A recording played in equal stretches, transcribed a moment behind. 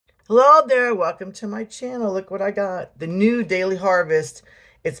Hello there, welcome to my channel. Look what I got. The new Daily Harvest.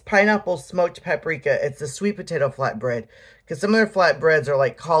 It's Pineapple Smoked Paprika. It's a sweet potato flatbread. Because some of their flatbreads are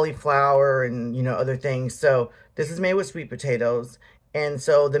like cauliflower and, other things. So this is made with sweet potatoes. And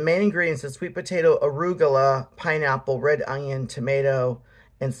so the main ingredients is sweet potato, arugula, pineapple, red onion, tomato,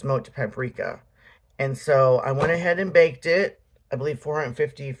 and smoked paprika. And so I went ahead and baked it. I believe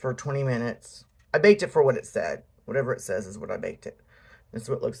 450 for 20 minutes. I baked it for what it said. Whatever it says is what I baked it. That's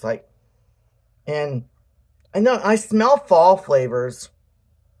what it looks like. And I know I smell fall flavors.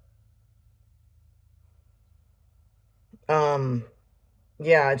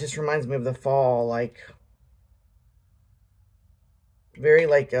 Yeah, it just reminds me of the fall, like very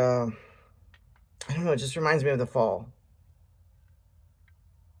like I don't know, it just reminds me of the fall.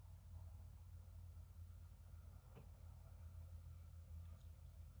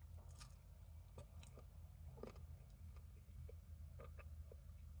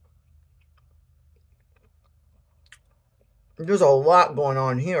 There's a lot going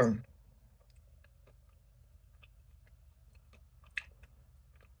on here.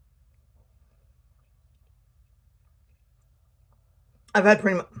 I've had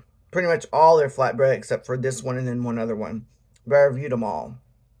pretty much all their flatbread except for this one and then one other one. But I reviewed them all.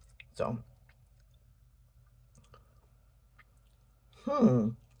 So.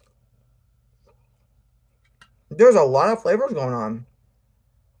 There's a lot of flavors going on.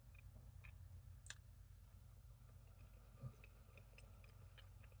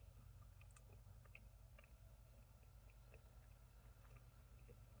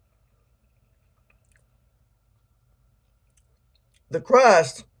 The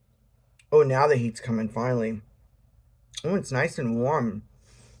crust. Oh, now the heat's coming finally. Oh, it's nice and warm.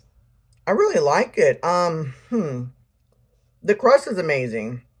 I really like it. The crust is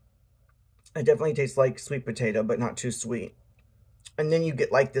amazing. It definitely tastes like sweet potato, but not too sweet. And then you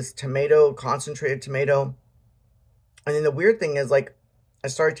get like this tomato, concentrated tomato. And then the weird thing is like, I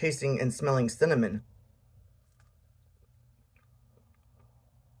started tasting and smelling cinnamon.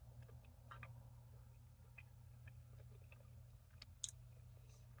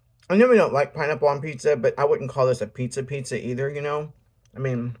 I never don't like pineapple on pizza, but I wouldn't call this a pizza either, I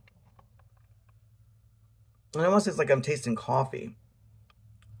mean, it almost tastes like I'm tasting coffee.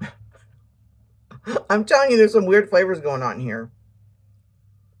 I'm telling you, there's some weird flavors going on here.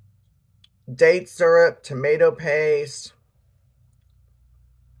 Date syrup, tomato paste.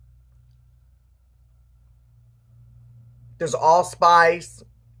 There's allspice.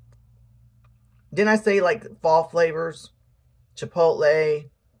 Didn't I say like fall flavors? Chipotle,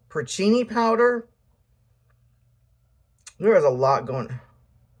 porcini powder. There is a lot going.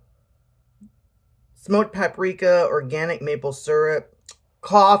 Smoked paprika, organic maple syrup,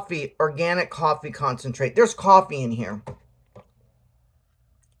 coffee, organic coffee concentrate. There's coffee in here.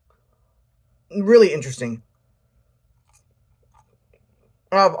 Really interesting.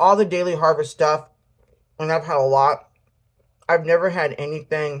 I have all the Daily Harvest stuff, and I've had a lot. I've never had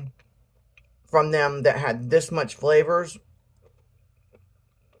anything from them that had this much flavors.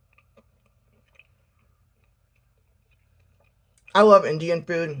 I love Indian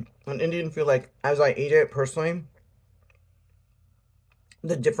food. And Indian food, like, as I eat it personally,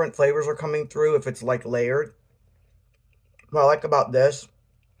 the different flavors are coming through if it's, like, layered. What I like about this,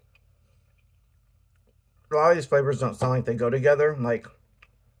 a lot of these flavors don't sound like they go together. Like,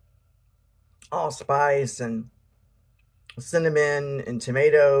 allspice and cinnamon and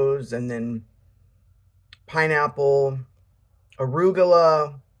tomatoes and then pineapple,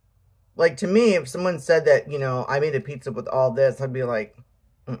 arugula. Like, to me, if someone said that, I made a pizza with all this, I'd be like,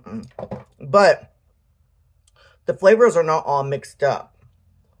 But the flavors are not all mixed up.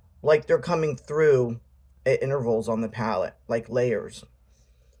 Like, they're coming through at intervals on the palate, like layers.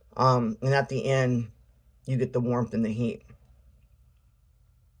 And at the end, you get the warmth and the heat.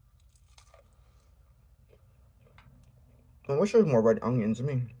 I wish there was more red onions.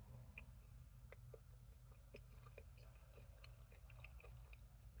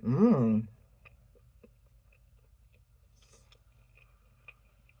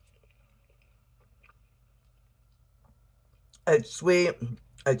 It's sweet.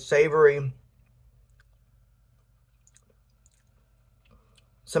 It's savory.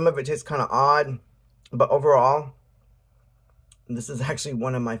 Some of it tastes kind of odd. But overall, this is actually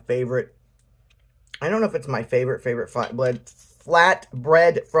one of my favorite. I don't know if it's my favorite flatbread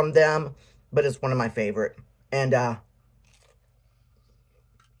from them, but it's one of my favorite. And I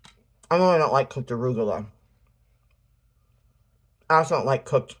really don't like cooked arugula. I also don't like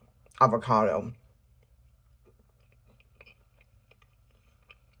cooked avocado.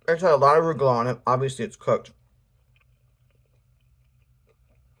 There's a lot of arugula on it. Obviously, it's cooked.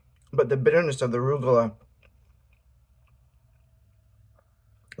 But the bitterness of the arugula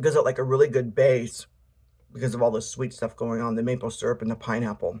gives it like a really good base because of all the sweet stuff going on, the maple syrup and the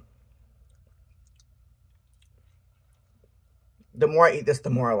pineapple. The more I eat this, the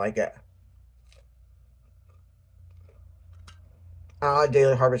more I like it.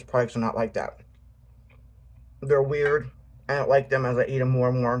 Daily Harvest products are not like that. They're weird. I don't like them. As I eat them more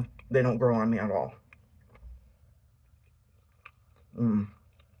and more, they don't grow on me at all.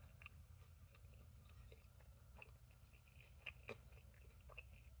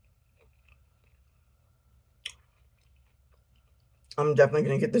 I'm definitely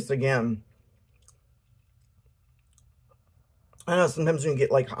going to get this again. I know sometimes when you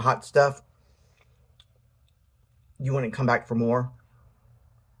get like hot stuff, you want to come back for more.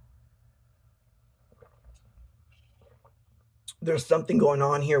 There's something going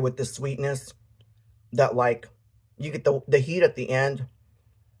on here with the sweetness that, like, you get the heat at the end,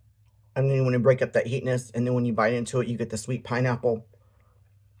 and then you want to break up that heatness, and then when you bite into it, you get the sweet pineapple.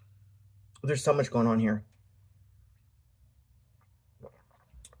 There's so much going on here.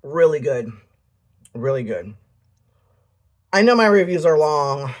 Really good. Really good. I know my reviews are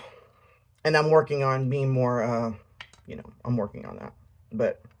long, and I'm working on being more, you know, I'm working on that.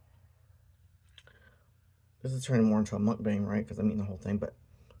 But this is turning more into a mukbang, right? Because I'm eating the whole thing. But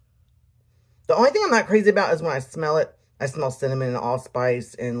the only thing I'm not crazy about is when I smell it. I smell cinnamon and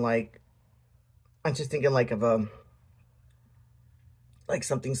allspice, and like, I'm just thinking like of a, like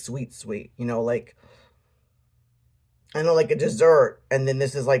something sweet, you know, like, I know, like a dessert, and then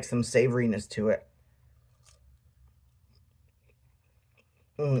this is like some savoriness to it.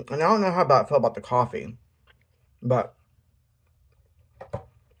 And I don't know how I feel about the coffee, but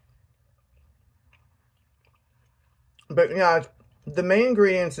yeah, the main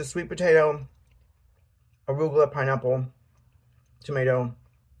ingredients is sweet potato, arugula, pineapple, tomato,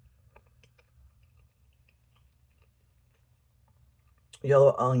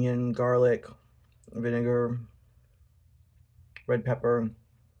 yellow onion, garlic, vinegar, red pepper,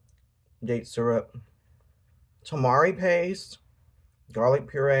 date syrup, tamari paste, garlic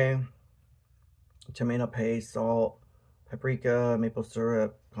puree, tomato paste, salt, paprika, maple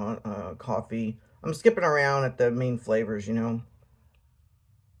syrup, coffee. I'm skipping around at the main flavors, you know.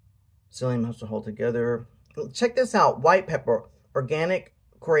 Psyllium helps to hold together. Check this out. White pepper, organic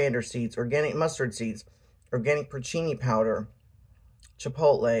coriander seeds, organic mustard seeds, organic porcini powder,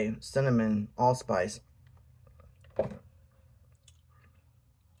 chipotle, cinnamon, allspice.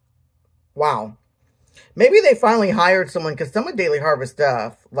 Wow. Maybe they finally hired someone, because some of Daily Harvest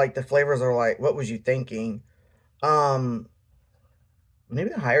stuff, like the flavors are like, what was you thinking? Maybe they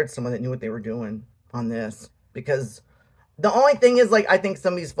hired someone that knew what they were doing on this, because the only thing is, like, I think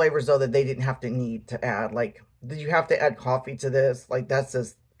some of these flavors, though, that they didn't have to need to add, like, did you have to add coffee to this? Like, that's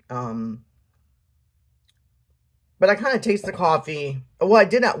just, but I kind of taste the coffee. Well, I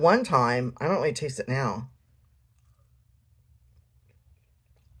did at one time. I don't really taste it now.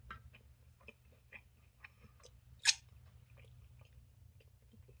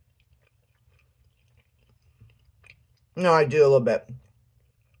 No, I do a little bit.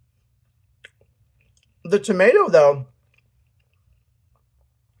 The tomato, though,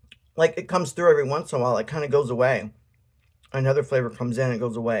 like, it comes through every once in a while. It kind of goes away. Another flavor comes in, it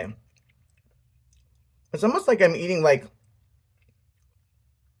goes away. It's almost like I'm eating, like,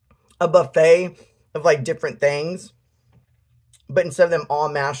 a buffet of, like, different things. But instead of them all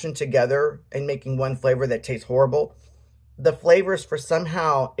mashing together and making one flavor that tastes horrible, the flavors for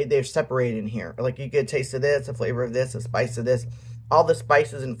somehow, they're separated in here. Like, you get a taste of this, a flavor of this, a spice of this. All the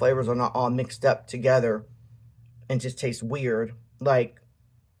spices and flavors are not all mixed up together and just taste weird. Like,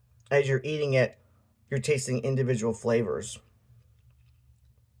 as you're eating it, you're tasting individual flavors.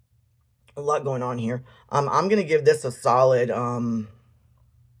 A lot going on here. I'm going to give this a solid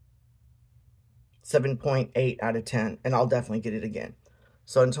 7.8 out of 10. And I'll definitely get it again.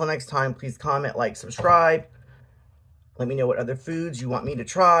 So until next time, please comment, like, subscribe. Let me know what other foods you want me to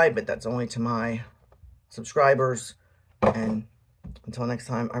try. But that's only to my subscribers. And until next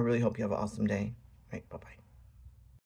time, I really hope you have an awesome day. All right, bye-bye.